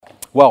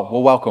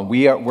Well, welcome.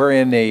 We're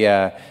in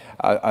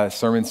a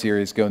sermon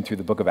series going through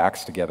the book of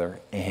Acts together,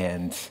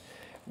 and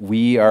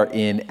we are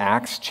in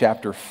Acts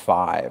chapter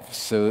 5.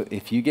 So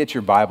if you get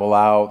your Bible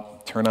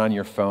out, turn on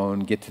your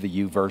phone, get to the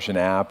YouVersion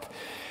app,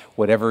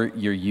 whatever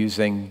you're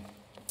using,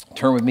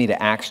 turn with me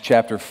to Acts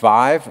chapter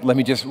 5. Let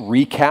me just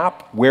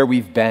recap where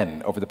we've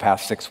been over the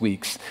past 6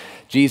 weeks.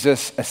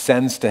 Jesus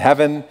ascends to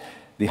heaven.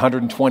 The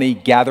 120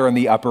 gather in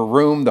the upper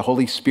room. The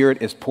Holy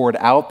Spirit is poured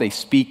out. They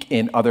speak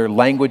in other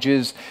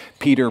languages.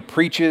 Peter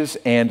preaches,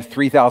 and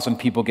 3,000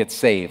 people get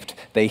saved.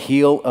 They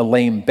heal a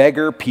lame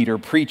beggar. Peter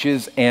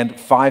preaches, and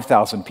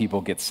 5,000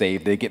 people get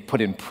saved. They get put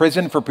in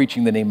prison for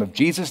preaching the name of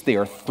Jesus. They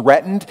are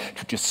threatened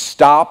to just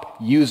stop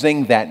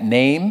using that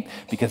name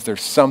because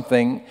there's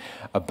something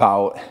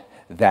about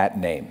that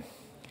name.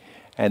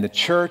 And the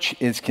church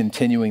is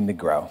continuing to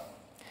grow.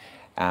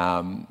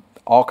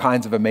 All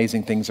kinds of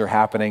amazing things are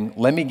happening.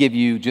 Let me give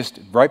you, just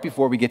right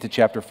before we get to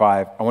chapter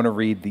 5, I want to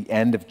read the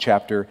end of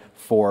chapter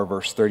 4,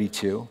 verse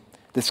 32.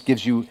 This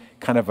gives you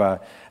kind of an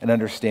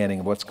understanding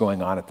of what's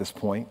going on at this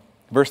point.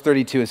 Verse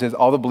 32, it says,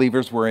 all the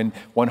believers were in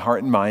one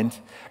heart and mind.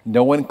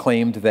 No one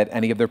claimed that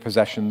any of their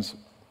possessions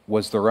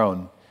was their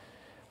own,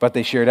 but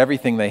they shared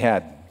everything they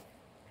had.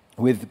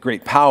 With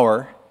great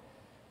power,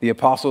 the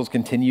apostles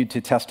continued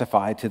to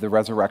testify to the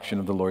resurrection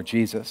of the Lord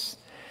Jesus.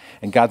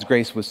 And God's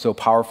grace was so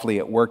powerfully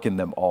at work in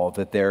them all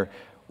that there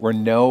were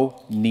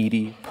no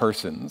needy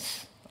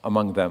persons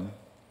among them.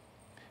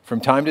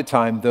 From time to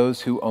time,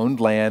 those who owned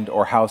land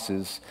or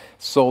houses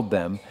sold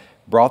them,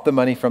 brought the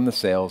money from the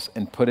sales,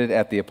 and put it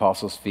at the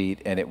apostles' feet,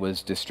 and it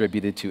was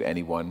distributed to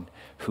anyone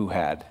who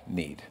had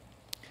need.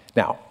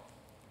 Now,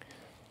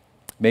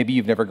 maybe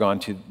you've never gone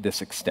to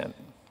this extent,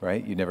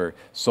 right? You never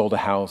sold a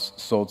house,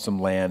 sold some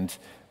land,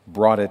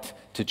 brought it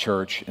to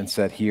church and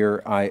said,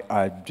 here,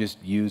 I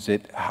just use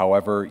it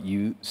however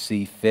you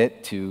see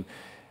fit to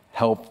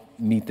help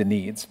meet the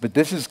needs. But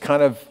this is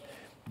kind of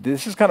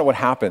what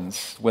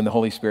happens when the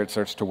Holy Spirit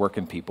starts to work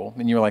in people.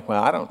 And you're like,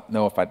 well, I don't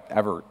know if I'd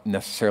ever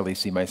necessarily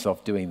see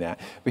myself doing that.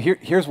 But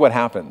here's what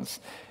happens,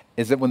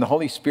 is that when the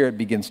Holy Spirit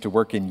begins to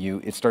work in you,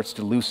 it starts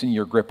to loosen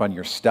your grip on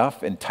your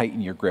stuff and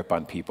tighten your grip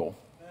on people.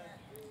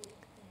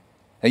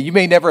 Now, you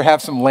may never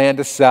have some land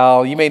to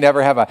sell. You may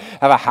never have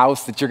a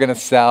house that you're going to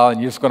sell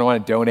and you're just going to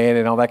want to donate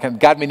and all that kind of.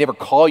 God may never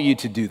call you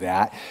to do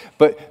that.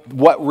 But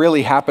what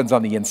really happens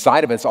on the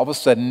inside of it is all of a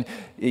sudden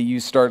you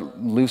start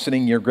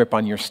loosening your grip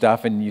on your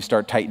stuff and you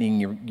start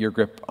tightening your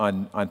grip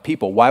on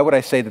people. Why would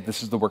I say that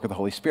this is the work of the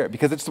Holy Spirit?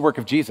 Because it's the work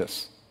of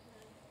Jesus.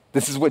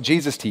 This is what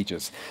Jesus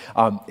teaches.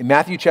 In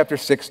Matthew chapter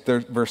 6,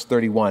 verse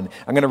 31,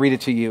 I'm going to read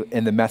it to you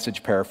in the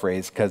Message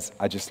paraphrase because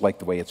I just like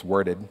the way it's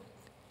worded.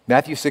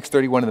 Matthew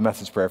 6:31 in the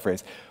Message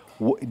paraphrase.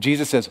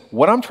 Jesus says,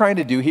 what I'm trying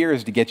to do here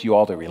is to get you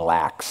all to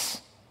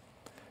relax.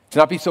 To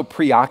not be so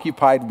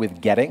preoccupied with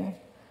getting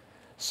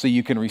so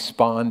you can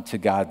respond to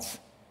God's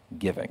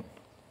giving.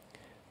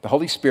 The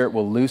Holy Spirit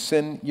will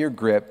loosen your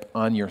grip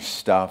on your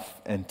stuff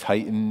and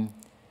tighten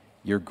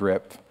your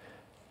grip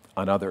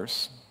on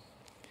others.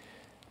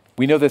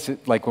 We know this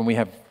like when we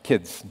have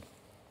kids.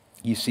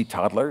 You see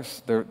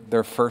toddlers,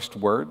 their first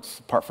words,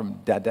 apart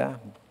from dada,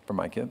 for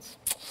my kids,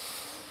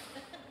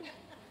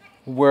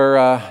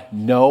 were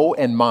no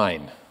and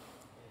mine,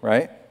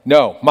 right?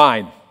 No,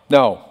 mine,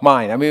 no,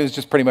 mine. I mean, it was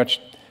just pretty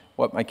much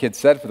what my kids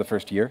said for the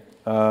first year.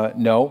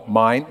 No,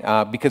 mine.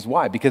 Because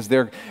why? Because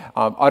they're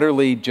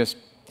utterly just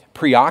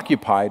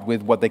preoccupied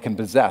with what they can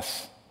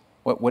possess.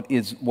 What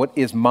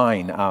is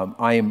mine?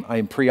 I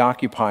am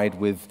preoccupied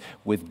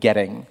with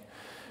getting.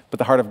 But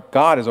the heart of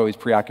God is always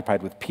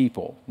preoccupied with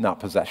people, not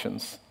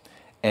possessions.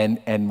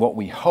 And what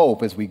we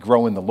hope as we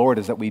grow in the Lord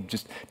is that we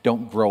just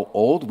don't grow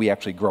old, we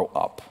actually grow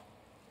up.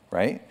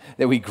 Right?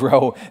 That we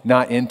grow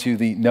not into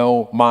the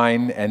no,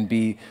 mine, and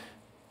be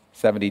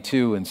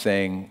 72 and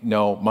saying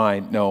no,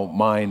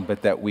 mine,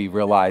 but that we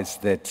realize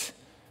that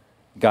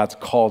God's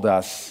called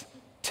us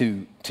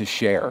to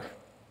share,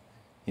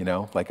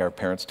 like our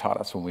parents taught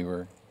us when we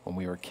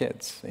were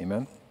kids.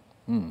 Amen?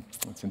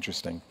 That's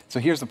interesting. So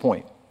here's the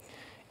point.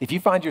 If you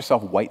find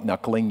yourself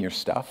white-knuckling your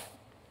stuff,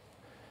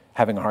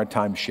 having a hard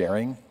time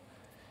sharing,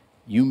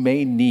 you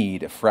may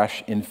need a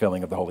fresh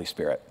infilling of the Holy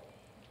Spirit.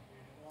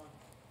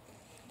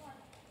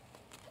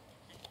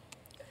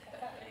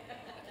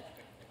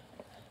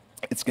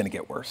 It's going to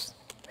get worse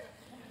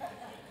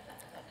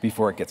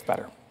before it gets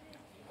better.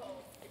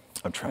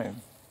 I'm trying.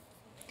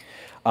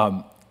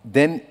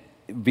 Then,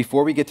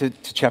 before we get to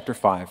chapter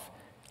 5,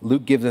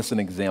 Luke gives us an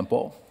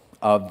example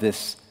of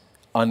this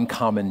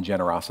uncommon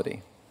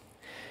generosity.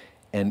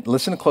 And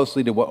listen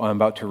closely to what I'm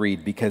about to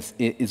read because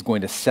it is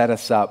going to set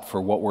us up for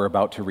what we're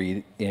about to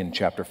read in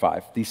chapter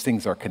 5. These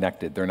things are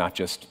connected. They're not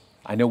just,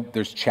 I know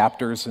there's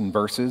chapters and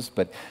verses,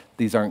 but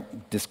these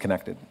aren't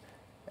disconnected.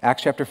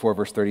 Acts chapter 4,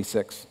 verse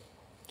 36.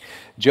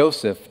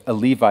 Joseph, a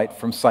Levite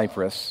from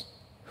Cyprus,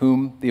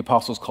 whom the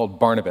apostles called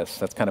Barnabas,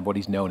 that's kind of what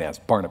he's known as,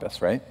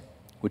 Barnabas, right?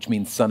 Which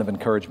means son of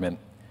encouragement.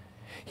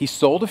 He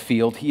sold a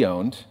field he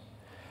owned,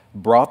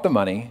 brought the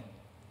money,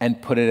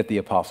 and put it at the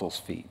apostles'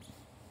 feet.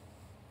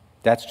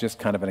 That's just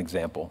kind of an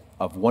example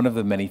of one of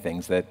the many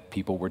things that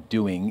people were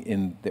doing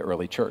in the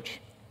early church.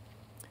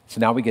 So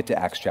now we get to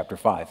Acts chapter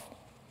 5.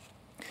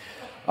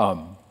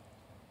 Why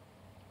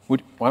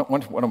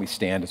don't we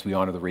stand as we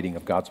honor the reading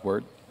of God's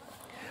word?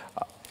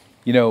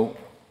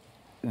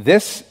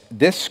 This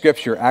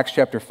scripture, Acts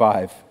chapter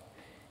 5,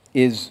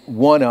 is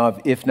one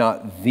of, if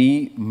not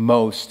the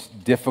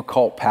most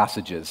difficult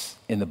passages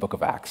in the book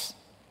of Acts.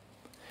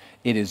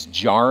 It is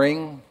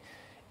jarring.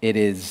 It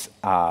is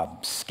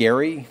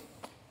scary.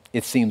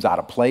 It seems out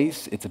of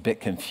place. It's a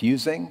bit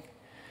confusing.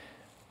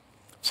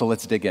 So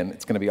let's dig in.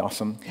 It's going to be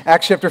awesome.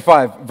 Acts chapter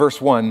 5,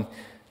 verse 1.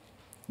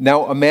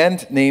 Now a man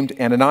named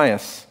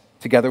Ananias,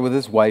 together with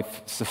his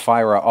wife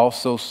Sapphira,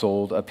 also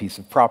sold a piece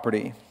of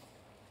property.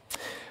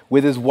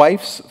 With his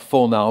wife's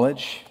full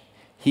knowledge,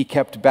 he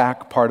kept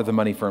back part of the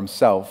money for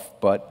himself,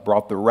 but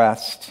brought the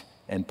rest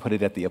and put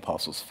it at the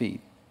apostles'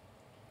 feet.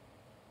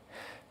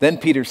 Then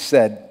Peter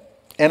said,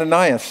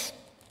 Ananias,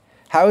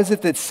 how is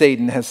it that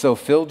Satan has so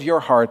filled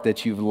your heart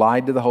that you've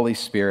lied to the Holy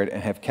Spirit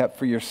and have kept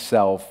for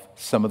yourself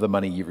some of the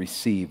money you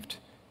received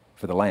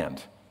for the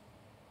land?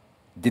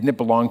 Didn't it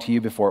belong to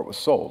you before it was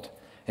sold?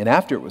 And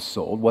after it was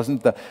sold,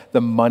 wasn't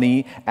the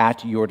money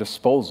at your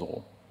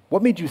disposal?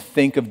 What made you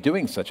think of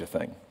doing such a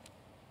thing?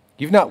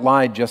 You've not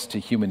lied just to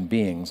human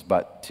beings,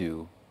 but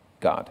to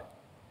God.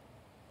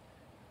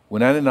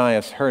 When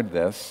Ananias heard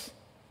this,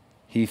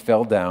 he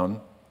fell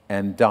down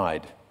and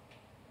died.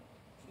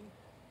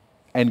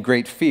 And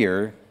great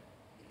fear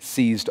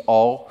seized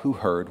all who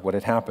heard what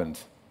had happened.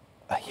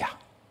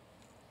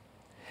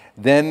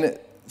 Then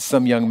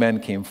some young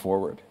men came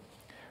forward,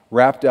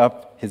 wrapped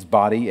up his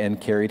body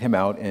and carried him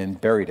out and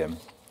buried him.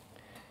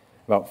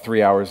 About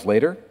 3 hours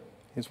later,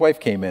 his wife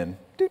came in,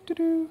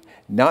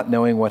 not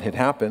knowing what had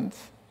happened.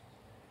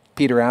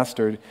 Peter asked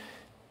her,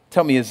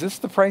 tell me, is this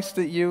the price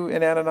that you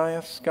and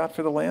Ananias got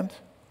for the land?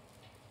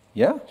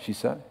 Yeah, she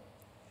said.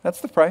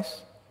 That's the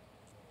price.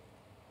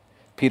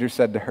 Peter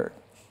said to her,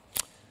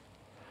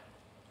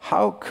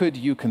 how could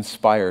you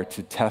conspire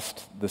to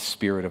test the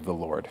Spirit of the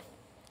Lord?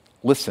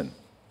 Listen,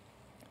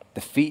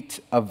 the feet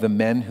of the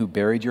men who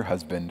buried your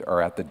husband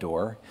are at the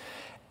door,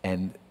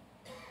 and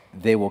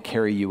they will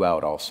carry you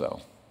out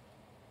also.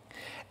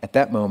 At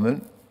that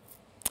moment,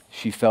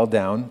 she fell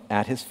down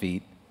at his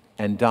feet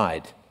and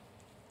died.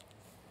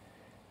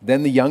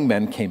 Then the young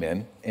men came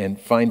in, and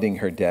finding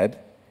her dead,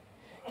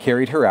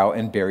 carried her out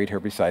and buried her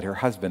beside her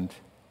husband.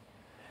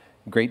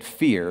 Great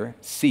fear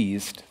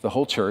seized the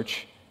whole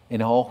church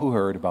and all who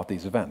heard about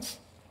these events.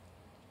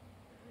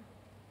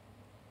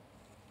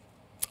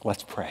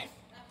 Let's pray.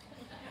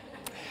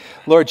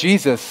 Lord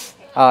Jesus,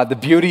 the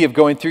beauty of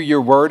going through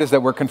your word is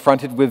that we're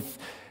confronted with,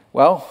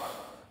 well,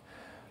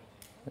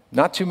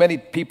 not too many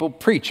people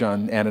preach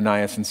on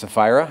Ananias and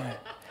Sapphira.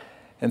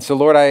 And so,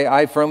 Lord,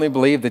 I firmly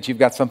believe that you've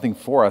got something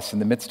for us in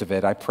the midst of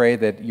it. I pray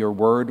that your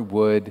word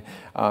would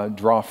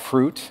draw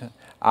fruit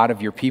out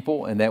of your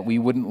people and that we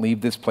wouldn't leave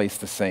this place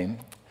the same.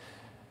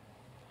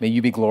 May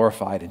you be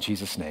glorified in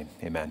Jesus' name.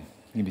 Amen.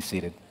 You can be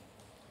seated.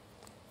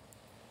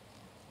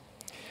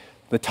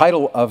 The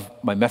title of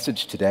my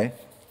message today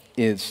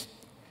is,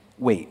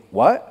 Wait,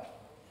 what?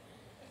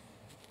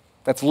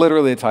 That's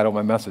literally the title of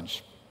my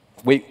message.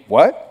 Wait,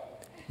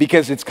 what?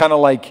 Because it's kind of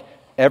like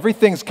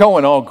everything's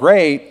going all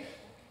great.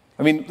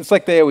 I mean, it's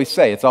like they always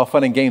say, it's all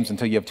fun and games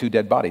until you have two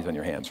dead bodies on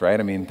your hands, right?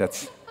 I mean,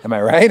 am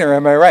I right or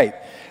am I right?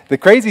 The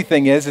crazy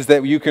thing is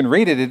that you can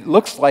read it. It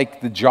looks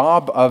like the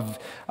job of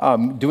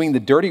doing the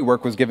dirty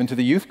work was given to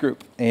the youth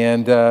group.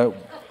 And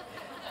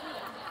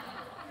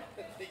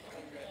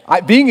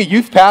being a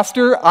youth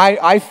pastor,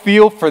 I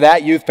feel for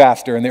that youth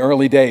pastor in the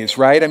early days,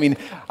 right? I mean,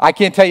 I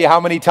can't tell you how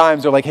many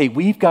times they're like, hey,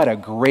 we've got a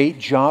great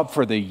job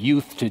for the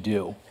youth to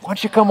do. Why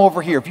don't you come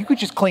over here? If you could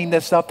just clean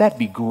this up, that'd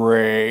be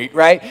great,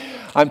 right?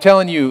 I'm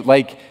telling you,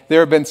 like, there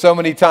have been so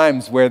many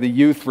times where the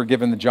youth were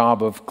given the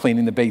job of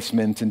cleaning the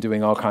basement and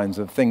doing all kinds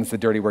of things, the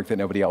dirty work that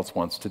nobody else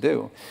wants to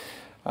do.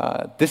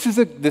 This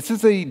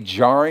is a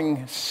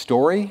jarring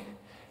story,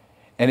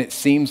 and it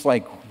seems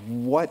like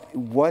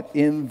what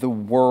in the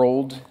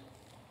world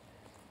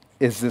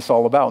is this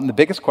all about? And the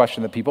biggest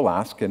question that people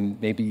ask, and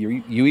maybe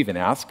you even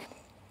ask,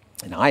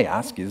 and I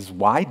ask, is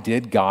why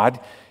did God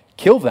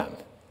kill them?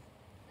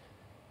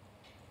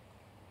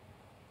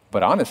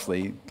 But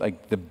honestly,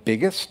 like the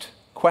biggest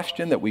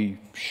question that we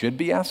should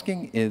be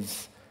asking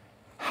is,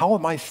 how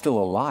am I still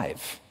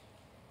alive?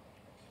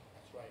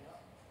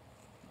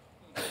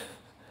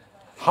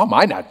 How am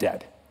I not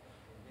dead?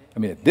 I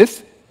mean,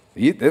 this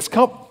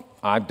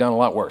I've done a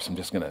lot worse. I'm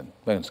just gonna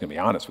be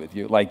honest with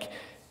you. Like,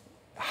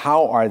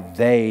 how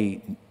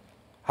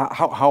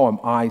am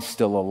I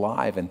still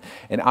alive? And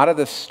out of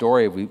this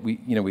story,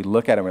 we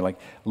look at it and we're like,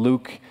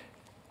 Luke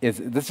this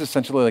is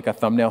essentially like a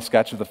thumbnail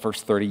sketch of the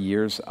first 30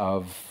 years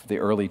of the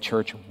early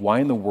church. Why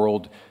in the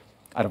world,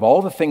 out of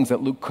all the things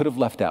that Luke could have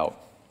left out,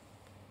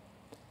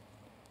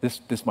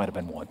 this might have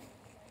been one.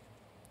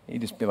 You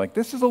just be like,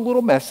 this is a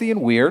little messy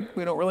and weird.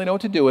 We don't really know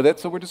what to do with it,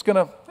 so we're just going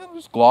to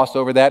just gloss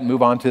over that and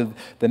move on to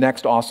the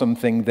next awesome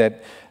thing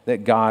that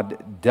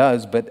God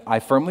does. But I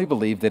firmly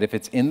believe that if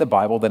it's in the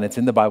Bible, then it's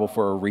in the Bible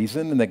for a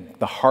reason, and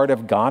the heart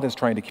of God is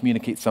trying to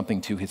communicate something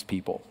to his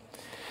people.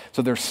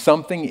 So there's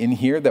something in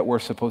here that we're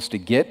supposed to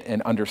get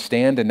and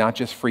understand and not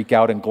just freak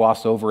out and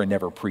gloss over and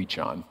never preach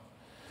on.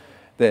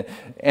 The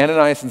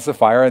Ananias and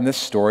Sapphira in this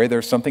story,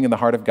 there's something in the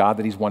heart of God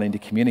that he's wanting to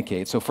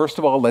communicate. So first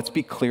of all, let's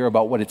be clear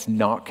about what it's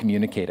not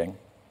communicating.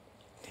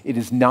 It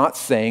is not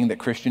saying that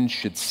Christians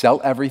should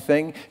sell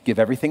everything, give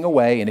everything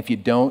away, and if you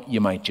don't,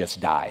 you might just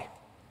die.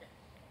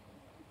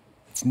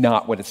 It's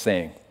not what it's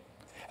saying.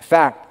 In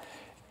fact,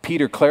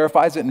 Peter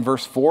clarifies it in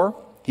verse 4.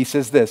 He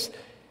says this,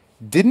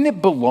 "Didn't it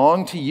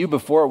belong to you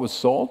before it was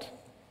sold?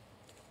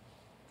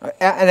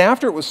 And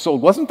after it was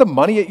sold, wasn't the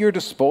money at your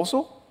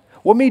disposal?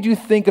 What made you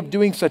think of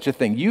doing such a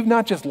thing? You've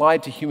not just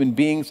lied to human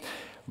beings,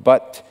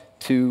 but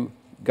to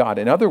God."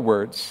 In other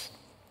words,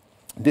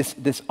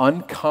 this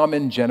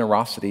uncommon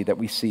generosity that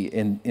we see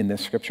in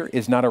this scripture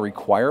is not a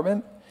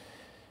requirement,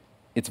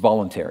 it's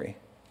voluntary.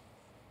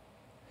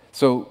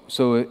 So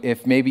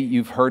if maybe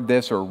you've heard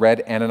this or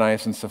read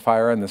Ananias and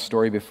Sapphira in the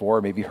story before,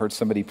 or maybe heard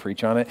somebody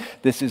preach on it,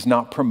 this is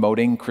not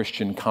promoting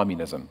Christian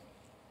communism.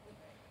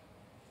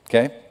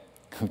 Okay?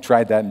 We've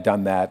tried that and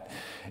done that.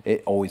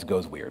 It always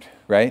goes weird,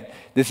 right?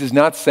 This is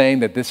not saying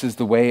that this is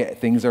the way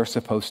things are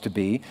supposed to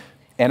be.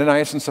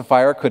 Ananias and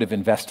Sapphira could have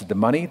invested the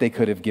money. They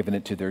could have given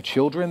it to their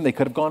children. They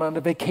could have gone on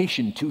a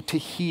vacation to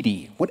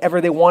Tahiti, whatever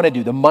they want to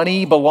do. The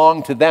money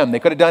belonged to them. They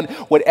could have done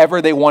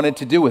whatever they wanted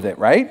to do with it,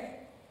 right?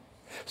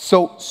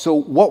 So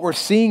what we're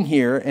seeing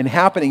here and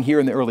happening here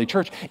in the early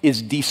church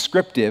is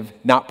descriptive,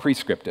 not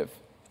prescriptive.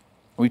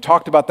 We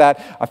talked about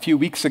that a few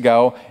weeks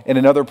ago in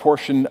another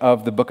portion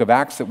of the book of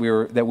Acts that we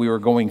were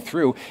going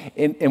through.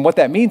 And what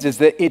that means is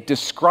that it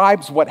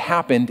describes what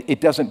happened.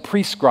 It doesn't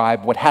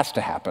prescribe what has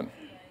to happen.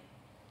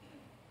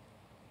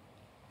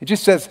 It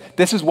just says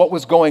this is what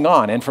was going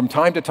on. And from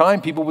time to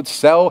time, people would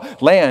sell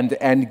land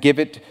and give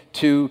it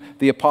to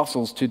the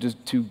apostles to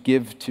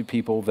give to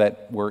people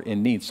that were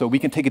in need. So we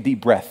can take a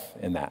deep breath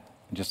in that.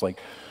 And just like,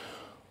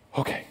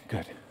 okay,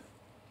 good.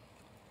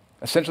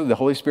 Essentially, the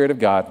Holy Spirit of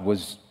God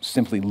was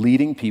simply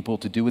leading people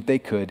to do what they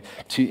could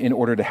in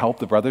order to help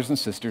the brothers and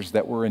sisters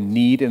that were in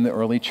need in the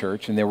early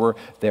church, and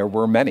there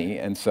were many,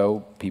 and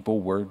so people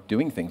were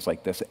doing things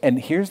like this. And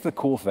here's the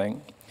cool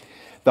thing.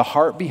 The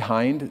heart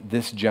behind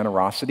this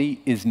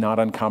generosity is not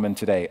uncommon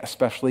today,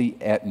 especially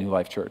at New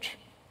Life Church.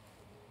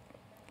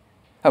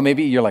 Now,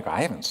 maybe you're like,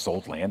 I haven't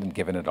sold land and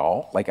given it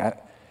all.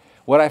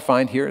 What I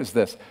find here is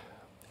this.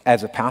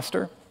 As a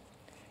pastor,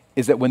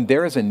 is that when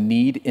there is a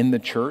need in the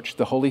church,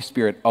 the Holy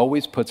Spirit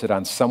always puts it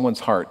on someone's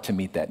heart to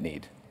meet that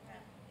need.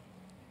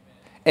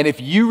 And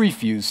if you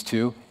refuse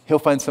to, he'll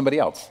find somebody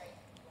else.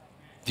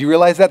 Do you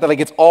realize that? That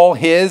it's all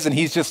his, and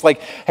he's just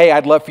like, hey,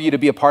 I'd love for you to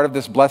be a part of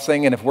this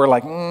blessing, and if we're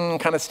like,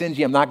 kind of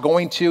stingy, I'm not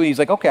going to, and he's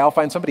like, okay, I'll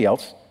find somebody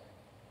else.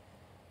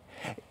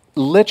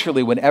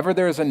 Literally, whenever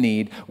there is a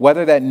need,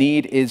 whether that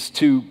need is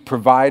to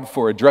provide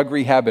for a drug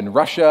rehab in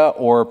Russia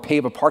or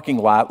pave a parking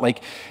lot,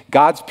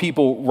 God's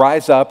people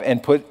rise up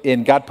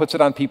and God puts it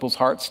on people's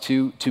hearts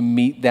to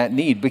meet that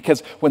need.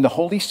 Because when the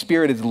Holy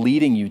Spirit is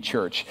leading you,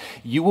 church,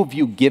 you will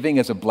view giving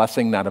as a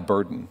blessing, not a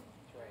burden.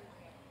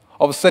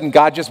 All of a sudden,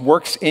 God just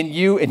works in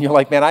you, and you're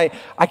like, man,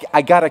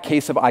 I got a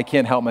case of I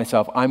can't help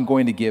myself. I'm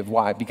going to give.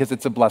 Why? Because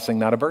it's a blessing,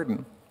 not a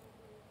burden.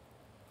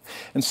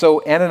 And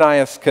so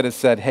Ananias could have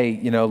said, hey,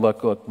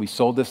 look, we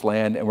sold this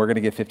land, and we're going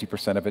to give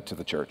 50% of it to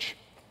the church.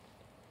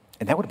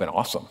 And that would have been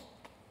awesome.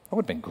 That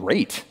would have been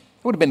great.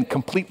 It would have been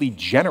completely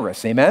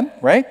generous, amen?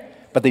 Right?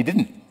 But they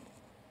didn't.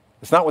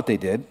 It's not what they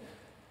did.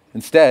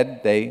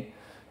 Instead, they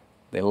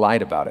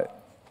lied about it.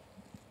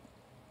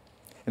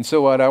 And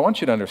so what I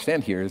want you to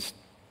understand here is,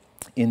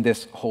 in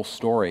this whole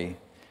story,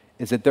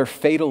 is that their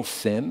fatal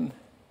sin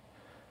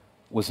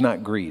was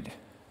not greed.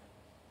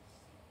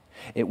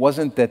 It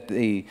wasn't that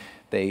they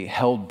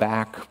held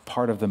back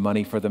part of the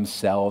money for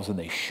themselves and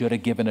they should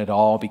have given it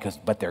all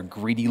but their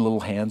greedy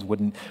little hands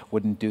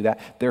wouldn't do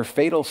that. Their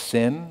fatal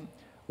sin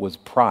was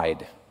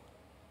pride.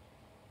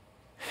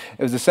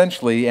 It was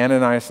essentially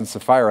Ananias and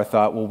Sapphira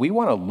thought, well, we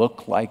want to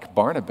look like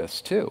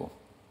Barnabas too.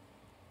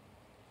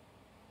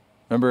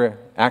 Remember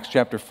Acts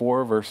chapter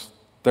 4, verse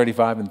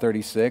 35 and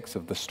 36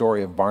 of the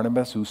story of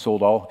Barnabas who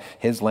sold all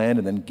his land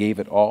and then gave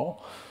it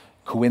all?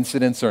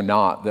 Coincidence or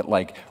not, that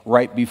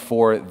right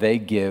before they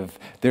give,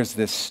 there's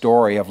this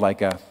story of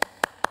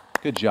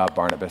good job,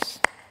 Barnabas,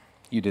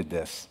 you did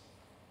this.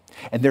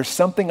 And there's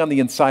something on the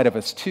inside of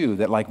us too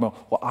that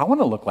well, I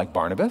want to look like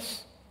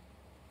Barnabas.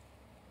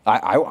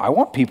 I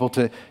want people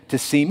to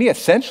see me.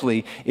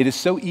 Essentially, it is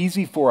so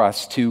easy for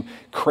us to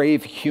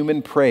crave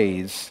human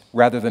praise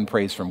rather than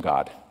praise from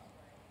God.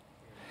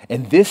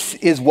 And this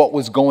is what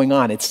was going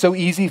on. It's so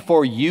easy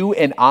for you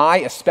and I,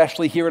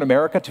 especially here in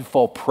America, to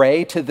fall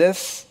prey to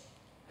this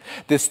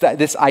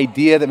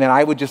idea that, man,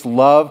 I would just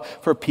love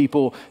for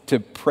people to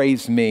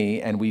praise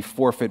me, and we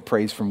forfeit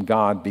praise from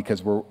God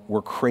because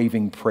we're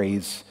craving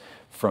praise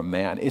from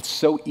man. It's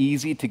so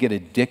easy to get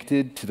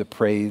addicted to the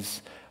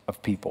praise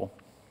of people.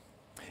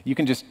 You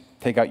can just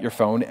take out your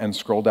phone and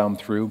scroll down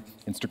through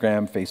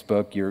Instagram,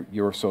 Facebook,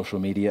 your social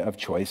media of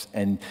choice,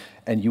 and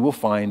you will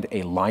find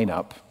a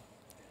lineup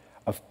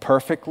of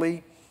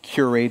perfectly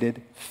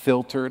curated,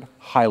 filtered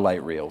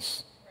highlight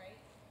reels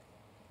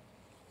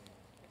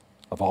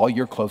of all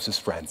your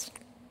closest friends,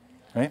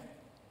 right?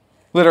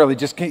 Literally,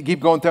 just keep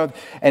going down.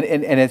 And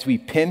as we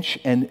pinch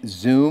and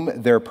zoom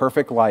their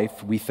perfect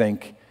life, we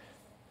think,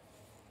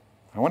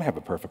 I want to have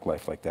a perfect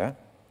life like that.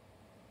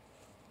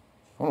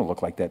 I want to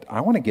look like that.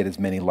 I want to get as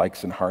many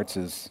likes and hearts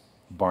as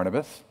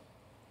Barnabas.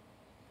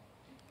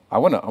 I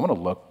want to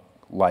look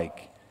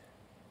like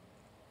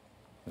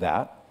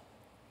that.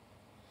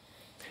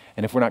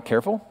 And if we're not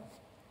careful,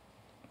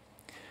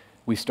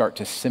 we start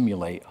to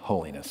simulate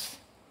holiness.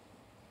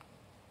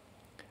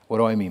 What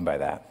do I mean by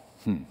that?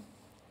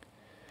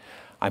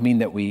 I mean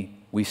that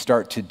we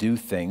start to do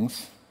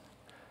things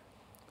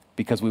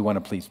because we want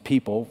to please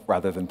people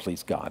rather than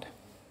please God.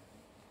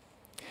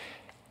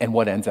 And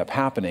what ends up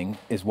happening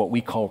is what we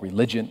call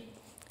religion,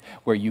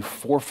 where you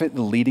forfeit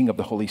the leading of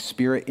the Holy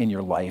Spirit in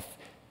your life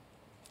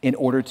in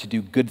order to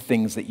do good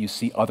things that you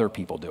see other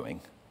people doing.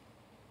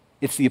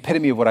 It's the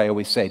epitome of what I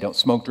always say: don't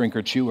smoke, drink,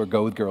 or chew, or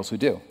go with girls who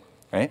do,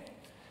 right?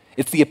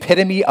 It's the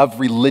epitome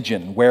of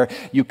religion, where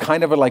you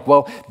kind of are like,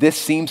 well, this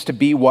seems to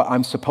be what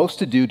I'm supposed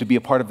to do to be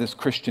a part of this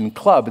Christian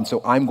club, and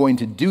so I'm going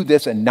to do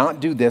this and not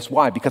do this.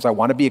 Why? Because I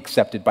want to be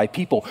accepted by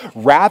people,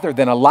 rather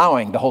than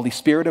allowing the Holy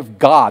Spirit of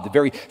God, the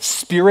very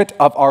Spirit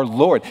of our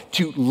Lord,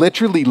 to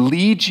literally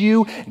lead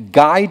you,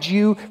 guide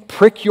you,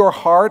 prick your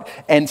heart,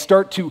 and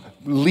start to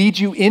lead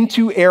you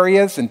into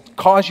areas and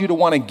cause you to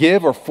want to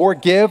give or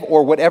forgive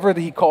or whatever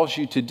that He calls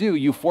you to do.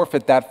 You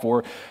forfeit that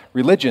for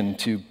religion,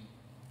 to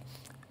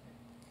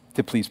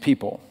please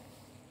people.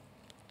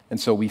 And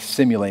so we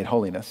simulate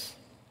holiness.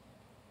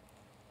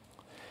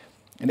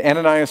 And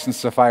Ananias and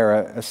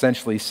Sapphira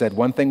essentially said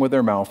one thing with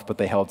their mouth, but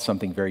they held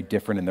something very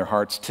different in their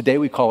hearts. Today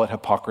we call it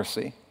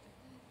hypocrisy.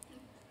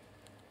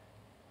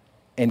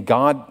 And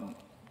God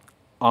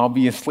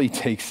obviously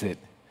takes it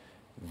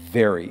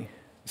very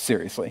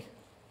seriously.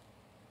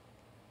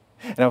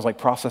 And I was like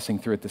processing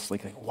through it this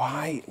week, like,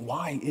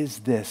 why is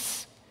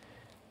this?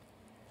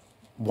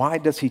 Why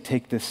does He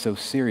take this so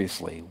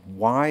seriously?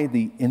 Why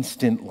the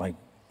instant, like,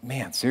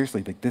 man,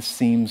 seriously, like this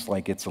seems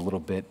like it's a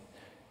little bit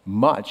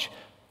much.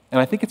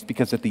 And I think it's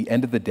because at the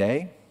end of the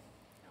day,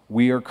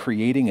 we are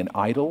creating an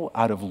idol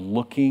out of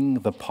looking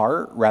the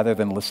part rather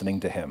than listening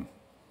to Him.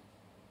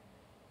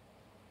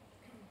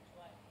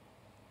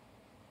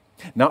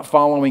 Not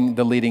following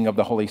the leading of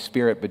the Holy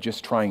Spirit, but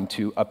just trying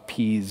to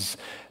appease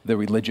the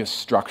religious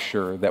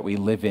structure that we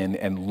live in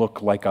and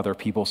look like other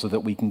people so that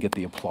we can get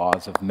the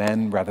applause of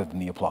men rather than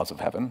the applause of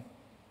heaven.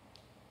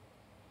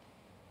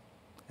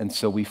 And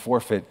so we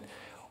forfeit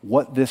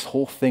what this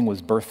whole thing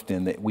was birthed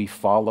in, that we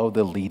follow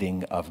the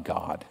leading of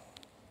God.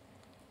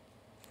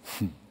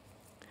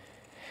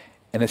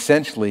 And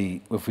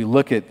essentially, if we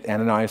look at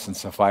Ananias and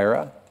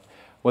Sapphira,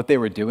 what they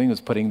were doing was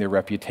putting their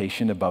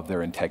reputation above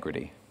their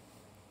integrity.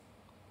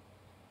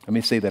 Let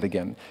me say that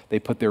again. They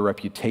put their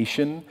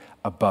reputation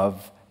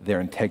above their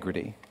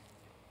integrity.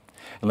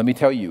 And let me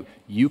tell you,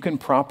 you can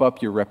prop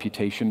up your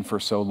reputation for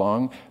so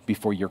long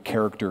before your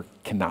character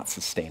cannot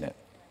sustain it.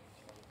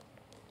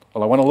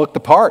 Well, I want to look the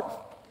part.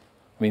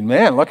 I mean,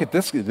 man, look at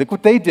this. Look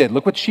what they did.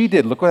 Look what she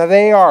did. Look how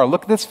they are.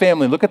 Look at this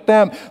family. Look at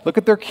them. Look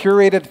at their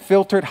curated,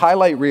 filtered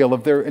highlight reel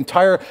of their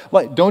entire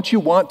life. Don't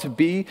you want to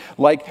be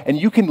like, and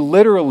you can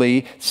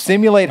literally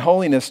simulate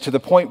holiness to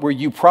the point where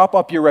you prop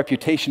up your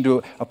reputation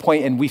to a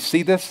point, and we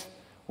see this,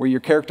 where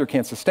your character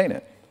can't sustain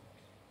it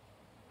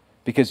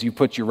because you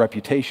put your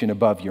reputation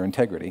above your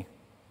integrity.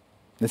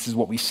 This is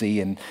what we see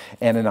in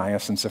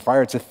Ananias and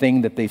Sapphira. It's a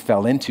thing that they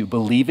fell into,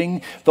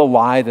 believing the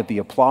lie that the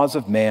applause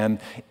of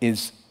man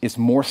is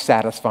more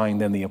satisfying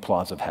than the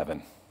applause of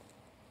heaven.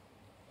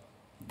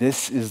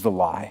 This is the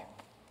lie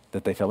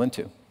that they fell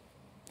into.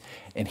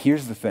 And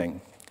here's the thing.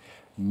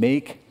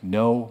 Make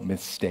no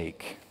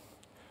mistake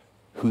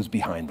who's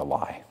behind the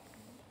lie.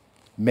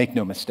 Make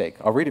no mistake.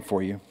 I'll read it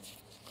for you.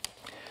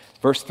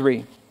 Verse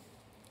 3.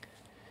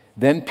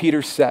 Then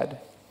Peter said,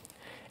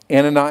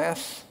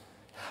 Ananias,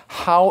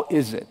 how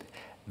is it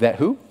that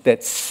who?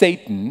 That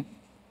Satan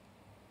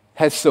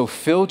has so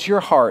filled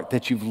your heart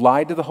that you've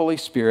lied to the Holy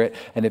Spirit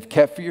and have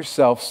kept for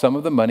yourself some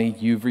of the money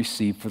you've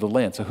received for the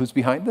land. So who's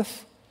behind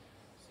this?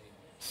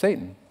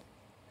 Satan.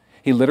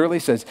 He literally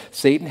says,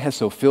 Satan has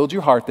so filled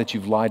your heart that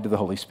you've lied to the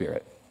Holy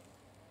Spirit.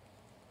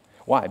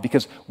 Why?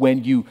 Because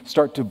when you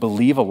start to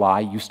believe a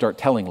lie, you start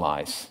telling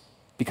lies,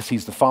 because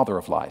he's the father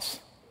of lies.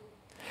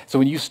 So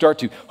when you start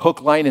to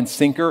hook, line, and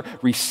sinker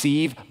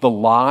receive the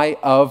lie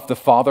of the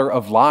father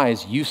of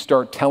lies, you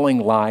start telling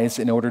lies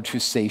in order to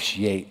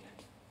satiate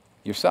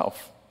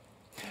yourself.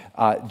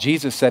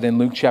 Jesus said in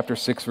Luke chapter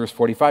 6, verse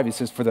 45, he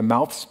says, for the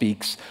mouth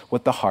speaks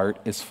what the heart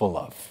is full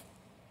of.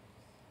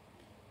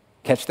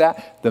 Catch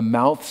that? The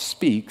mouth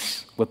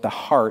speaks what the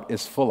heart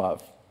is full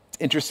of.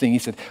 interesting. He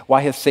said,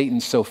 why has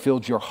Satan so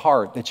filled your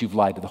heart that you've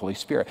lied to the Holy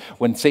Spirit?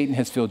 When Satan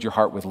has filled your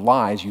heart with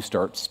lies, you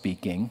start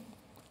speaking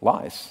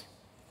lies.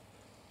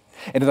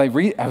 And as I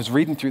was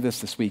reading through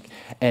this week,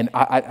 and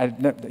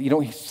you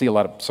don't see a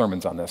lot of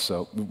sermons on this,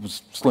 so it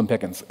was slim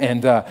pickings.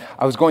 And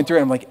I was going through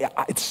it, and I'm like,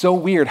 it's so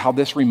weird how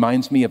this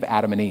reminds me of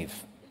Adam and Eve.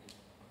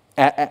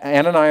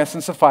 Ananias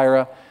and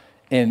Sapphira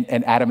and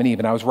Adam and Eve.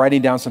 And I was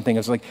writing down something. I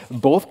was like,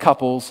 both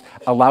couples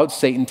allowed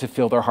Satan to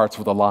fill their hearts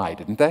with a lie,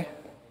 didn't they?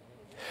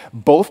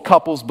 Both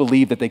couples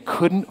believed that they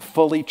couldn't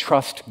fully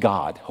trust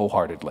God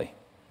wholeheartedly.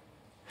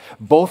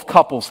 Both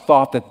couples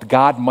thought that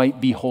God might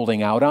be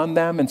holding out on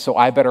them, and so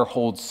I better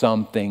hold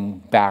something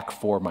back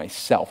for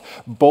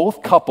myself.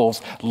 Both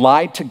couples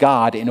lied to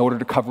God in order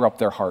to cover up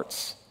their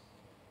hearts.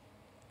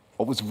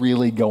 What was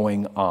really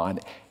going on?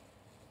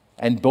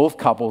 And both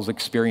couples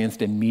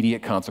experienced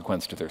immediate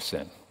consequence to their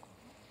sin.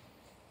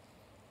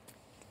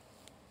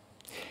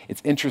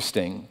 It's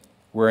interesting,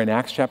 we're in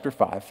Acts chapter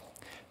 5.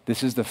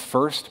 This is the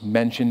first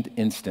mentioned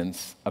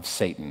instance of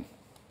Satan.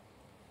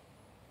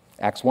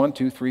 Acts 1,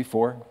 2, 3,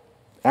 4.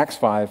 Acts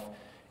 5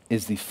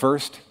 is the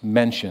first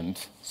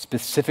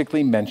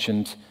specifically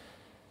mentioned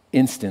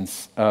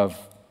instance of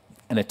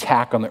an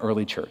attack on the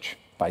early church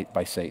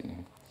by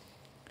Satan.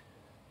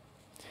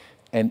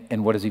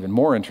 And what is even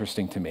more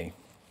interesting to me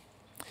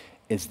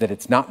is that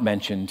it's not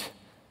mentioned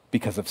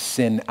because of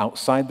sin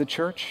outside the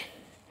church.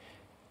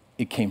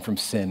 It came from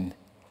sin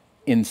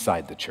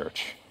inside the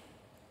church.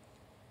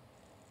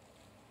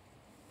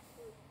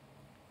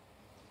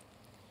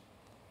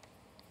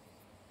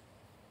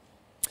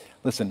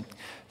 Listen,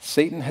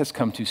 Satan has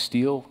come to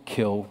steal,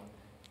 kill,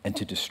 and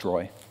to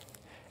destroy.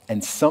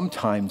 And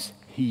sometimes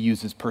he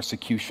uses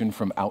persecution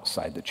from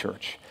outside the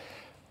church.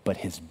 But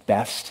his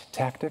best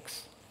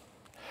tactics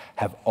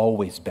have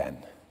always been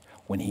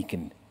when he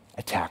can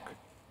attack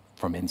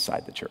from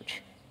inside the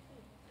church.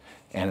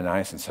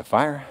 Ananias and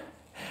Sapphira,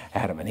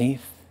 Adam and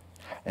Eve,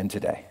 and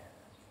today.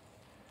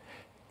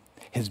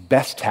 His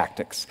best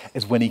tactics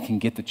is when he can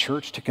get the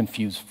church to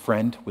confuse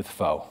friend with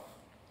foe.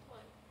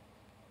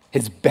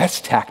 His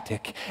best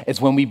tactic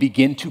is when we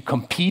begin to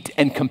compete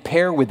and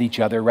compare with each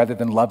other rather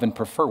than love and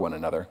prefer one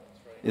another.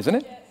 Isn't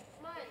it?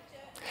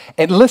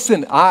 And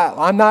listen,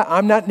 I'm not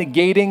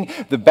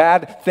negating the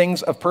bad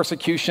things of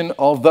persecution,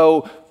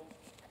 although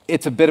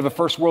it's a bit of a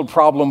first world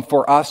problem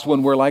for us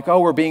when we're like,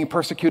 oh, we're being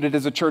persecuted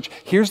as a church.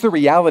 Here's the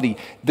reality.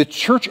 The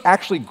church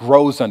actually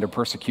grows under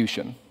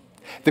persecution.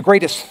 The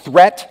greatest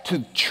threat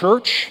to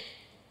church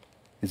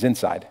is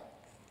inside.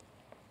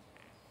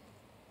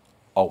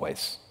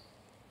 Always.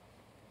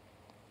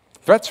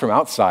 Threats from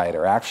outside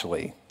are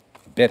actually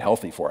a bit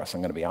healthy for us,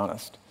 I'm going to be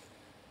honest.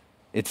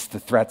 It's the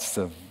threats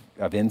of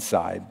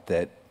inside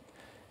that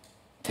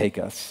take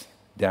us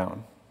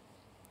down.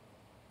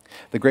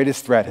 The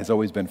greatest threat has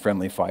always been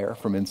friendly fire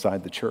from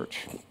inside the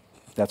church.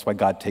 That's why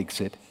God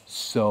takes it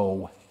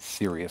so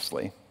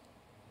seriously.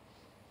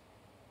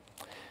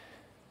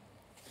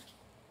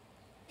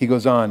 He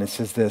goes on, it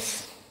says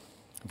this,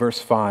 verse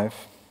 5.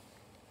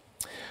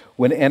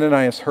 When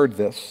Ananias heard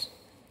this,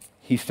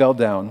 he fell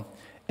down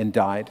and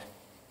died.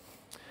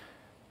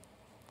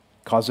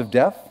 Cause of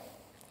death?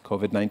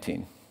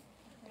 COVID-19.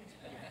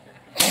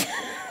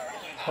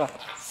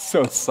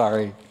 So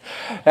sorry.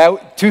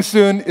 Too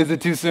soon? Is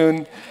it too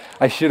soon?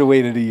 I should have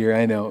waited a year.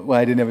 I know. Well,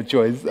 I didn't have a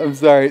choice. I'm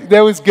sorry.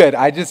 That was good.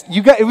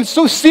 It was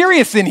so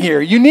serious in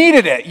here. You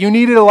needed it. You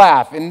needed a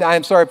laugh. And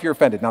I'm sorry if you're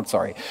offended. Not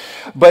sorry.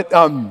 But,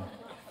 come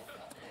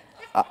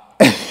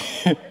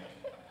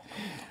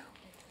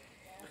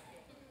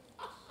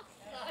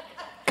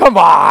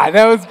on.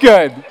 That was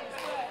good.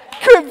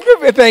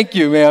 Good. Thank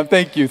you, ma'am.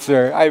 Thank you,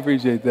 sir. I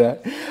appreciate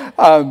that.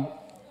 All right.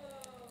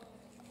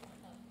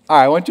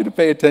 I want you to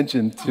pay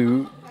attention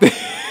to...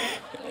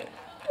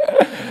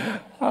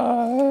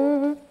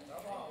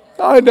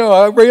 I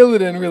know, reel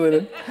it in.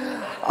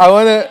 I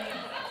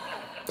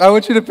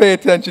want you to pay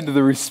attention to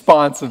the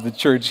response of the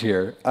church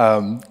here.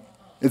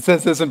 It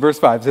says this in verse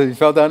 5. It says he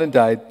fell down and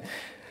died.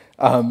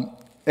 And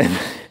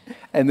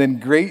then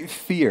great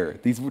fear,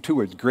 these two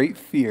words, great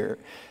fear,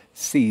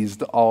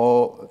 seized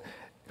all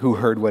who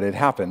heard what had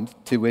happened,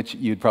 to which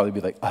you'd probably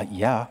be like,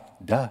 yeah,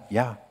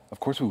 of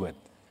course we would.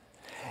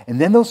 And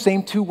then those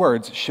same two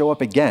words show up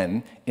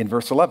again in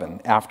verse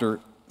 11 after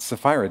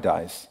Sapphira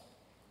dies.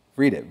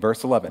 Read it,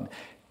 verse 11.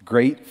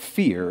 Great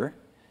fear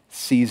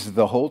seized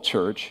the whole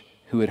church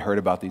who had heard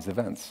about these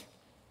events.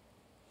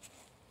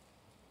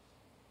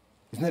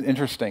 Isn't that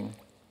interesting?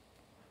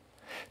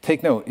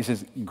 Take note, it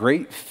says,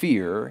 great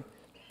fear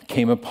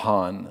came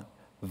upon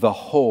the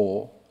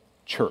whole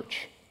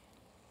church.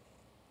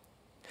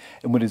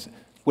 And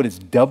what is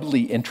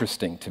doubly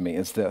interesting to me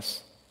is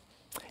this.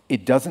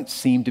 It doesn't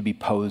seem to be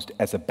posed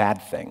as a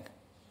bad thing.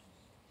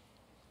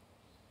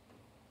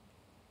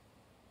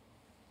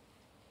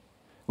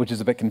 Which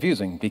is a bit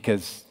confusing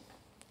because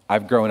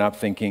I've grown up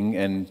thinking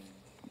and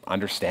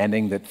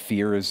understanding that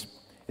fear is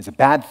a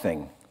bad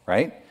thing,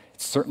 right?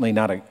 It's certainly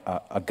not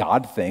a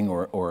God thing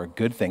or a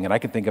good thing. And I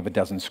can think of a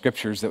dozen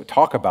scriptures that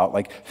talk about,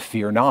 like,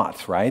 fear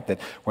not, right? That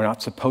we're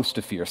not supposed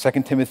to fear.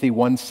 2 Timothy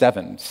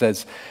 1:7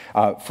 says,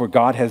 for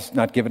God has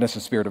not given us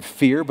a spirit of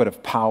fear, but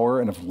of power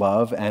and of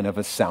love and of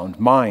a sound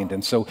mind.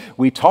 And so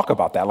we talk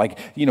about that. Like,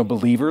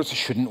 believers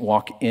shouldn't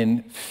walk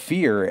in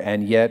fear.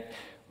 And yet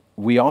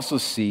we also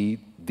see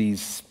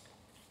these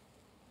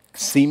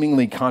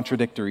seemingly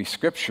contradictory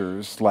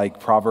scriptures like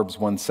Proverbs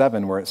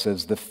 1:7, where it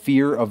says, the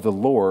fear of the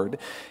Lord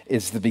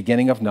is the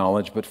beginning of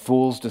knowledge, but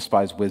fools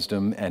despise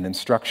wisdom and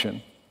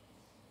instruction.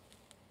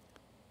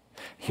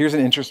 Here's an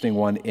interesting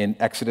one in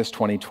Exodus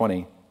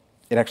 20:20.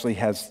 It actually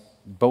has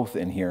both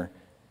in here.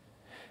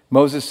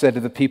 Moses said to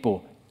the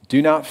people,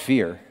 do not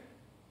fear,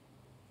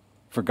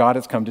 for God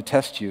has come to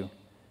test you,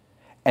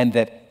 and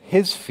that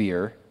his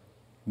fear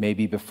may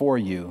be before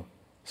you,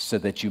 so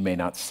that you may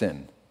not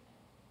sin.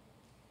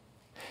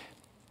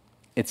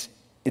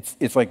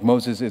 It's like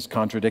Moses is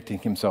contradicting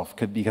himself,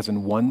 because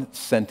in one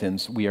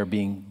sentence we are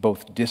being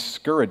both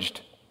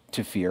discouraged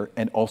to fear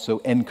and also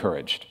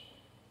encouraged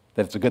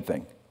that it's a good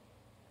thing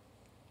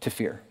to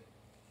fear.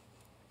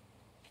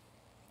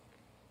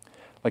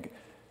 Like,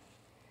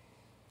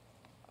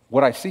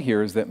 what I see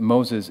here is that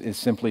Moses is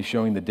simply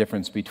showing the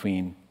difference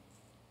between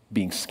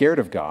being scared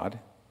of God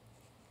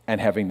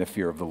and having the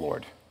fear of the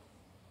Lord.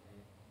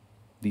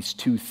 These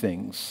two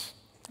things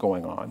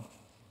going on.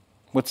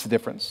 What's the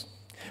difference?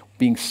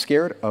 Being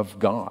scared of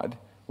God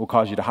will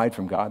cause you to hide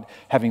from God.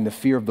 Having the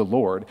fear of the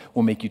Lord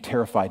will make you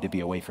terrified to be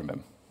away from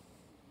him.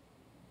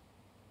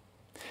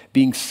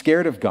 Being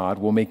scared of God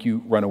will make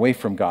you run away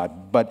from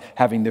God, but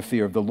having the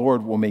fear of the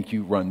Lord will make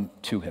you run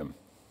to him.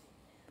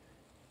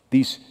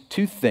 These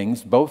two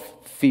things,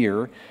 both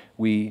fear,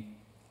 we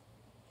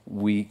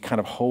kind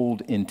of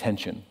hold in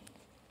tension.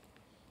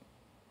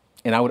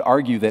 And I would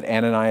argue that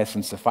Ananias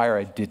and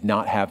Sapphira did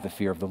not have the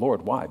fear of the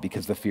Lord. Why?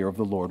 Because the fear of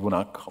the Lord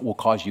will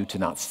cause you to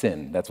not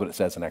sin. That's what it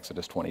says in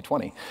Exodus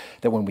 20:20.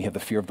 That when we have the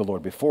fear of the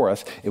Lord before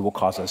us, it will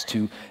cause us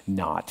to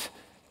not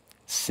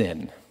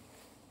sin.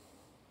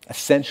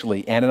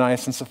 Essentially,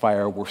 Ananias and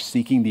Sapphira were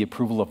seeking the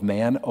approval of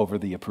man over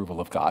the approval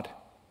of God.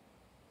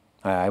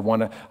 I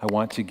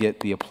want to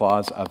get the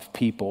applause of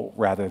people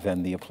rather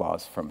than the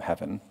applause from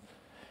heaven.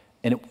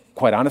 And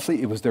quite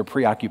honestly, it was their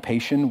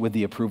preoccupation with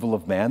the approval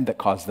of man that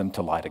caused them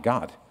to lie to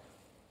God.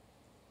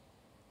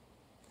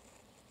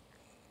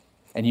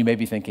 And you may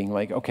be thinking,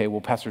 like, okay,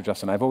 well, Pastor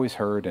Justin, I've always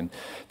heard and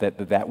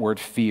that word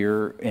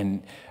fear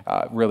and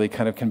really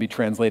kind of can be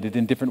translated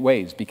in different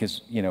ways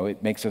because,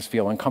 it makes us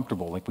feel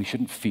uncomfortable. Like we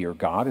shouldn't fear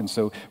God. And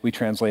so we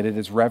translate it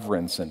as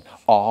reverence and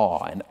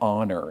awe and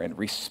honor and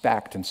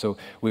respect. And so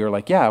we were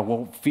like, yeah,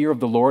 well, fear of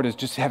the Lord is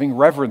just having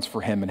reverence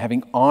for him and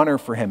having honor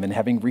for him and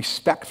having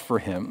respect for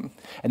him.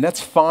 And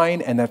that's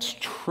fine and that's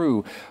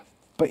true.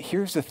 But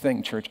here's the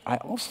thing, church. I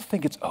also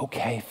think it's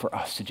okay for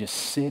us to just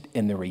sit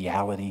in the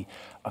reality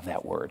of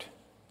that word.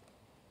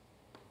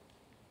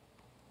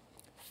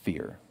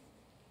 Fear.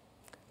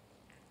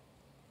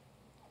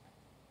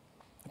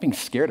 Not being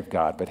scared of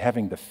God, but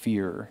having the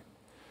fear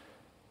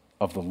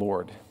of the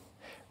Lord,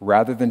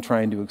 rather than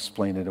trying to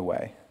explain it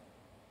away,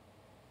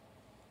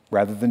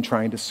 rather than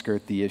trying to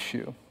skirt the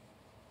issue,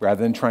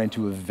 rather than trying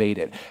to evade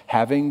it.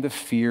 Having the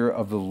fear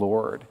of the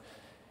Lord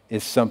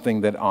is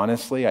something that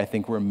honestly I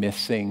think we're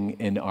missing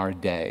in our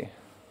day.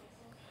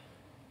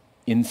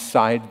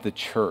 Inside the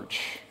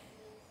church,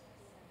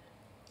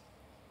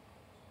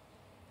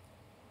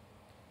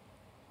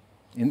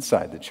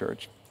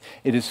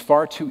 it is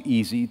far too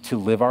easy to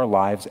live our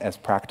lives as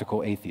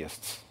practical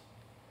atheists.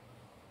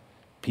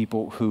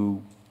 People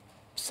who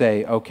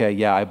say, okay,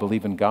 yeah, I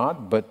believe in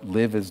God, but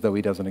live as though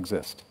he doesn't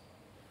exist.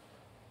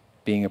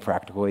 Being a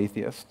practical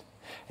atheist.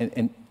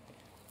 And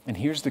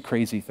here's the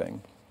crazy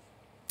thing.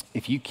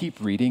 If you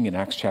keep reading in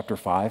Acts chapter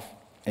 5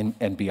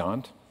 and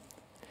beyond,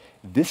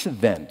 this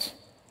event,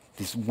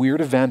 this weird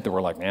event that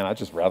we're like, man, I'd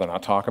just rather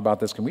not talk about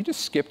this. Can we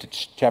just skip to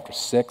chapter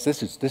 6?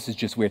 This is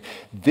just weird.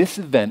 This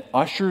event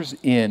ushers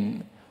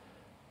in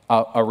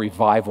a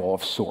revival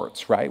of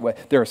sorts, right?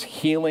 There's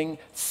healing,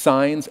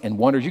 signs, and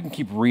wonders. You can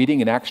keep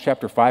reading in Acts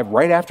chapter 5.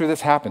 Right after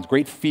this happens,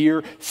 great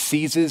fear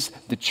seizes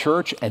the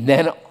church, and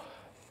then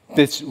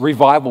this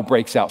revival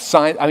breaks out.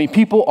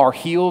 People are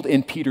healed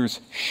in Peter's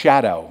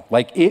shadow.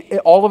 Like it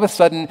all of a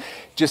sudden,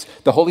 just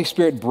the Holy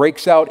Spirit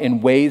breaks out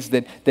in ways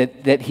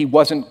that he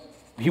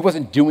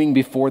wasn't doing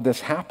before this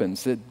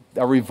happens. That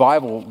a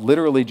revival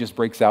literally just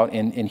breaks out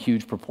in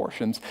huge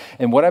proportions.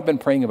 And what I've been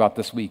praying about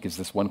this week is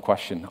this one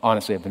question.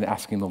 Honestly, I've been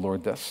asking the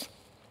Lord this.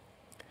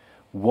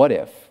 What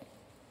if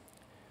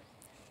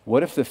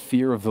the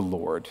fear of the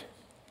Lord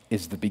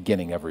is the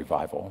beginning of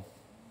revival?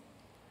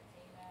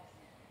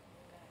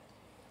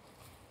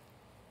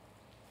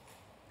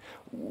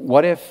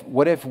 What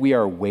if we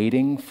are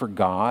waiting for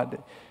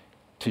God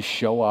to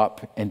show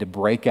up and to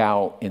break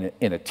out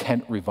in a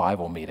tent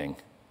revival meeting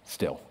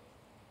still?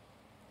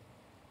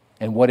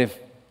 And what if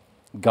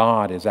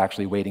God is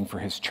actually waiting for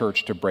his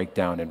church to break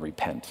down and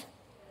repent?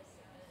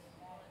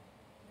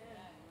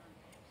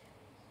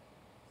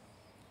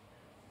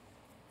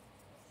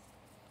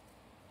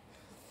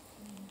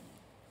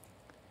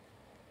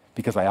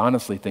 because I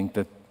honestly think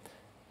that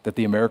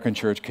the American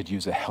church could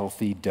use a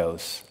healthy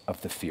dose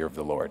of the fear of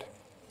the Lord.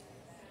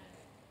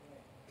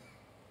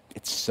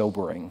 It's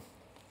sobering,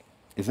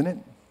 isn't it?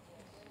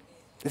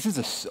 This is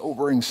a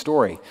sobering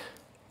story.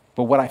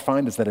 But what I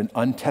find is that an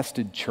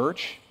untested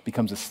church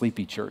becomes a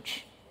sleepy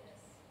church.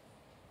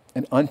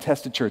 An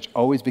untested church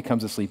always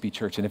becomes a sleepy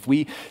church. And if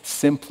we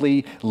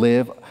simply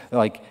live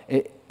like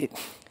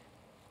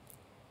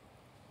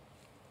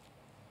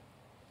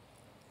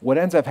what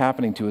ends up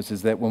happening to us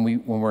is that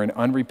when we're an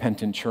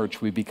unrepentant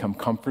church, we become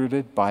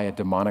comforted by a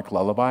demonic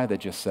lullaby that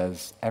just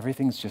says,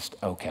 everything's just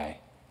okay.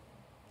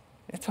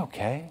 It's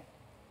okay.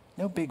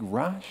 No big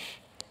rush.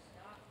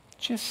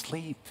 Just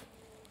sleep.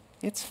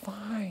 It's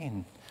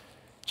fine.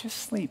 Just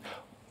sleep.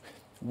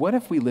 What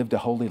if we lived a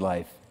holy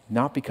life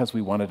not because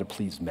we wanted to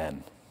please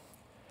men?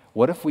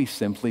 What if we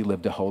simply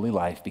lived a holy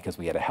life because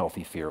we had a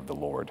healthy fear of the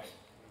Lord?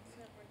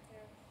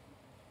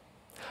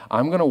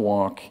 I'm going to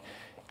walk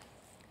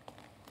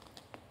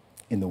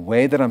in the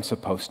way that I'm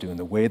supposed to, in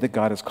the way that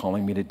God is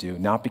calling me to do,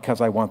 not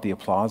because I want the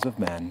applause of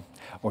men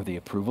or the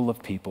approval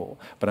of people,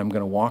 but I'm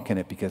going to walk in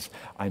it because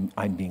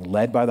I'm being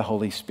led by the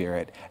Holy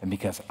Spirit and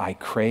because I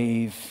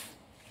crave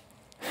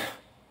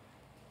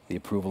the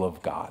approval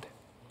of God.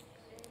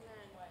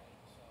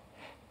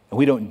 And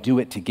we don't do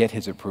it to get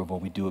his approval,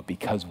 we do it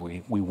because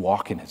we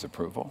walk in his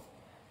approval.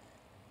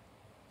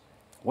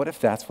 What if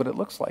that's what it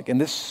looks like?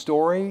 And this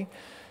story,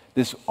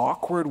 this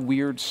awkward,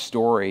 weird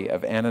story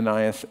of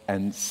Ananias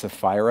and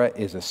Sapphira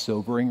is a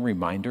sobering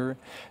reminder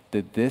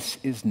that this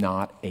is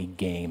not a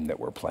game that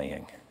we're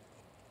playing.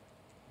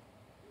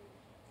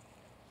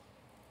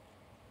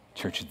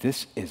 Church,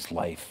 this is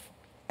life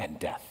and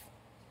death.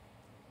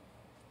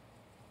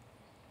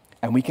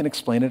 And we can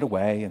explain it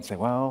away and say,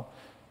 well,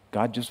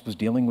 God just was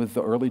dealing with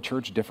the early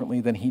church differently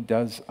than he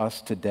does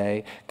us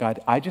today. God,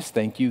 I just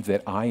thank you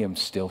that I am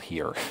still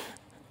here.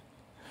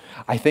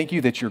 I thank you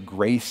that your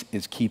grace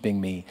is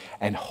keeping me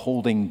and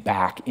holding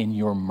back in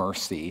your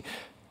mercy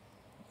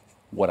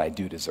what I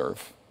do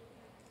deserve.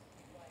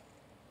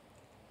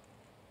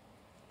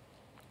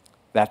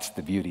 That's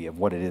the beauty of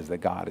what it is that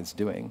God is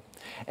doing.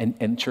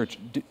 And church,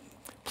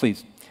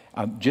 please,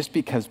 just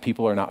because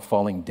people are not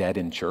falling dead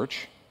in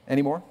church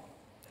anymore,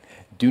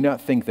 do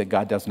not think that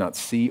God does not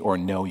see or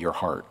know your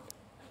heart.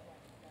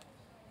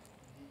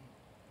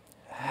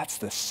 That's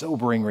the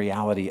sobering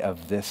reality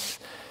of this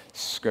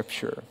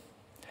scripture.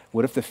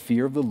 What if the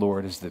fear of the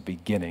Lord is the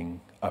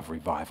beginning of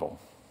revival?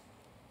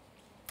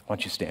 Why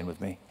don't you stand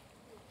with me?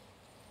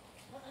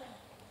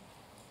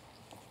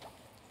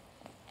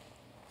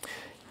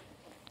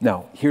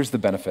 Now, here's the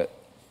benefit.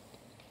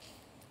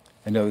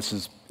 I know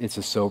it's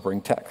a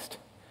sobering text.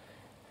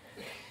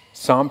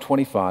 Psalm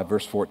 25,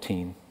 verse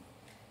 14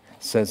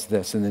 says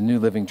this in the New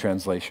Living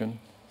Translation: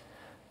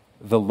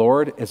 the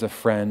Lord is a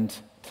friend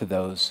to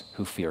those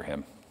who fear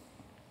him.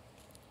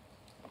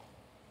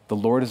 The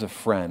Lord is a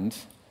friend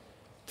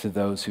to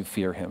those who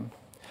fear him.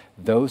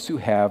 Those who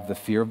have the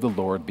fear of the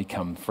Lord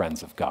become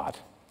friends of God.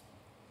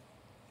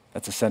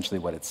 That's essentially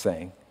what it's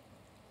saying.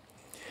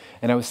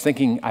 And I was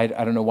thinking, I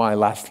don't know why,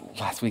 last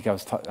week I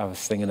was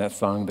singing that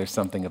song, There's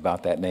Something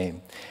About That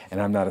Name,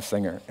 and I'm not a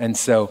singer. And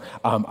so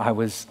I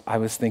was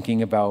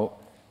thinking about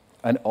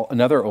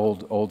another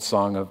old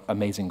song of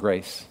Amazing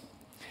Grace.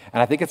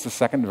 And I think it's the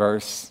second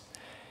verse,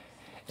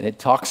 and it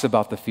talks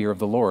about the fear of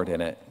the Lord in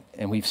it.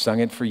 And we've sung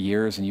it for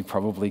years, and you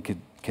probably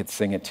could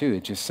sing it too.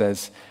 It just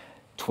says,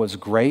 "'Twas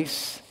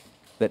grace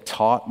that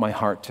taught my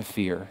heart to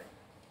fear,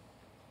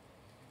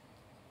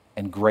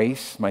 and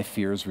grace my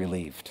fears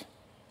relieved.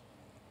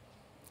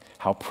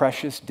 How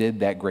precious did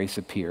that grace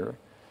appear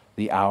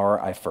the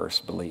hour I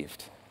first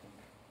believed."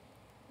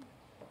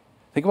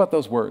 Think about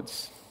those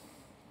words.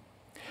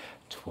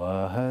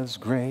 'Twas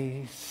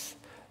grace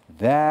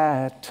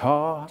that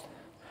taught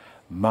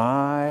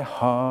my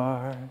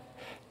heart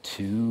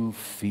to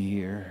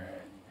fear,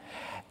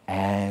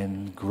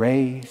 and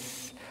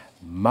grace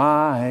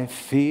my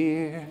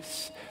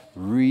fears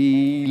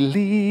relieved.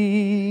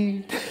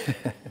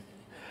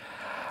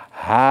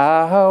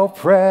 How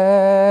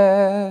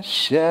precious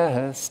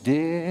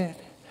did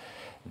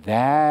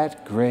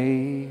that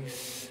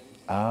grace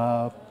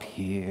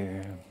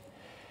appear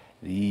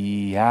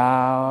the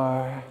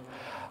hour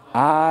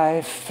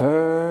I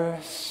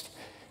first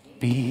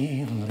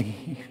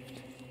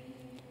believed.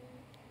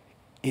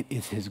 It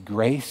is his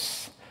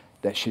grace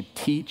that should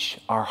teach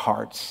our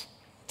hearts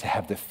to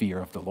have the fear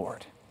of the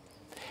Lord.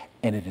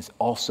 And it is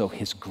also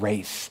his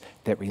grace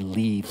that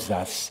relieves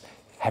us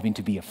having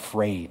to be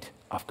afraid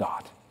of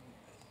God.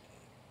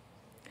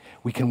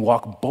 We can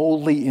walk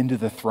boldly into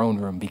the throne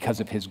room because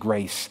of his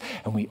grace,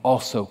 and we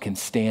also can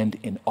stand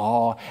in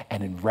awe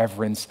and in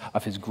reverence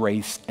of his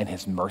grace and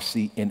his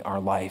mercy in our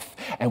life.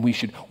 And we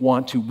should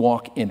want to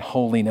walk in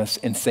holiness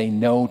and say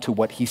no to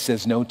what he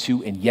says no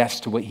to and yes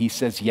to what he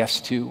says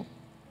yes to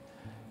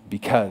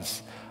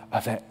because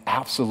of that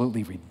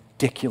absolutely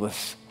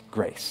ridiculous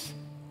grace.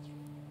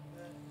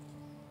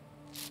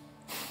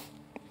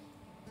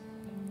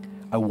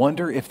 I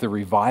wonder if the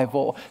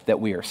revival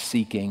that we are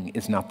seeking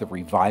is not the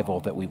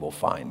revival that we will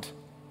find.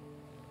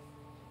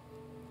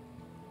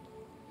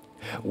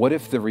 What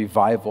if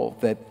revival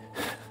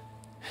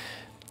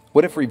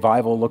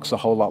looks a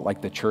whole lot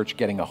like the church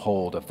getting a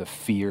hold of the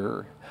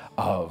fear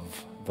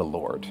of the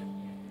Lord?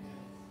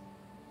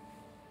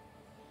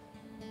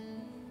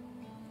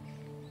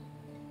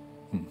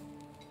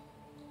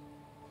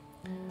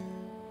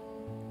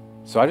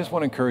 So I just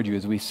want to encourage you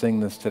as we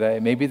sing this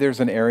today. Maybe there's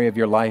an area of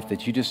your life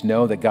that you just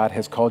know that God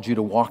has called you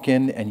to walk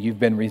in and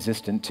you've been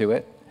resistant to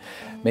it.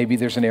 Maybe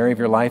there's an area of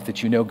your life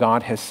that you know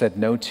God has said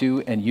no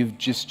to and you've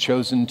just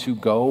chosen to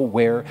go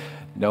where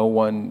no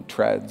one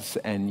treads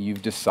and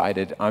you've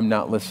decided, I'm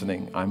not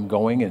listening. I'm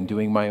going and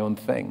doing my own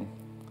thing.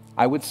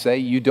 I would say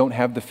you don't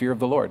have the fear of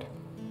the Lord.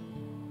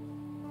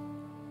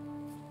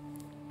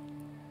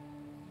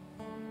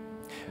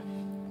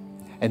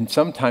 And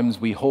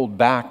sometimes we hold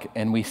back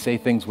and we say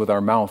things with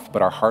our mouth,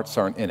 but our hearts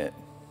aren't in it.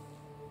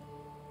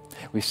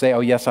 We say,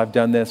 oh yes, I've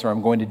done this, or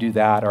I'm going to do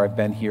that, or I've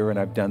been here and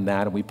I've done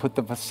that. And we put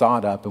the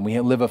facade up and we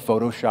live a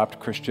photoshopped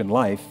Christian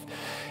life,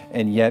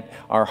 and yet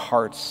our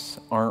hearts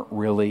aren't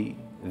really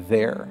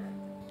there.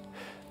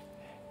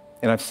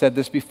 And I've said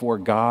this before,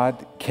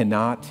 God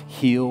cannot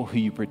heal who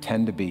you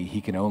pretend to be.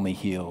 He can only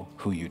heal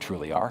who you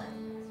truly are.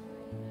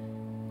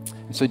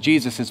 And so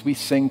Jesus, as we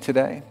sing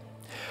today,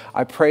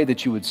 I pray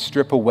that you would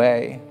strip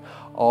away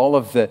all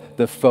of the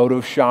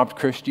photoshopped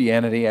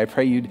Christianity. I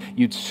pray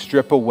you'd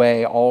strip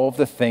away all of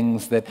the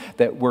things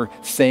that we're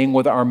saying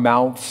with our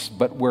mouths,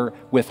 but we're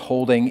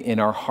withholding in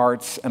our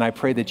hearts. And I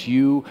pray that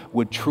you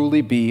would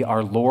truly be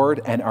our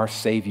Lord and our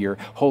Savior.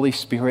 Holy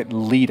Spirit,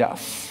 lead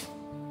us.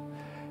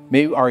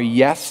 May our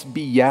yes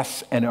be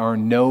yes and our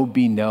no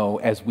be no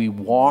as we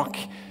walk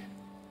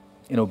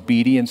in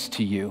obedience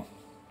to you.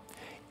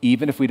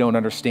 Even if we don't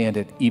understand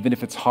it, even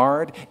if it's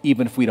hard,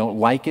 even if we don't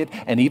like it,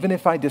 and even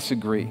if I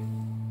disagree.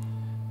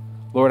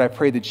 Lord, I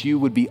pray that you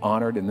would be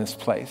honored in this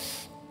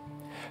place.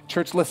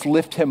 Church, let's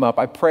lift him up.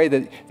 I pray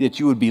that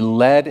you would be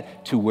led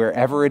to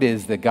wherever it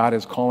is that God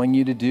is calling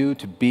you to do,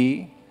 to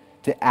be,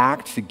 to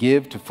act, to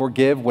give, to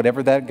forgive,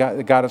 whatever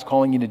that God is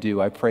calling you to do.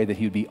 I pray that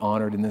he would be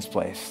honored in this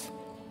place.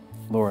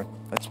 Lord,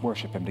 let's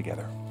worship him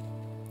together.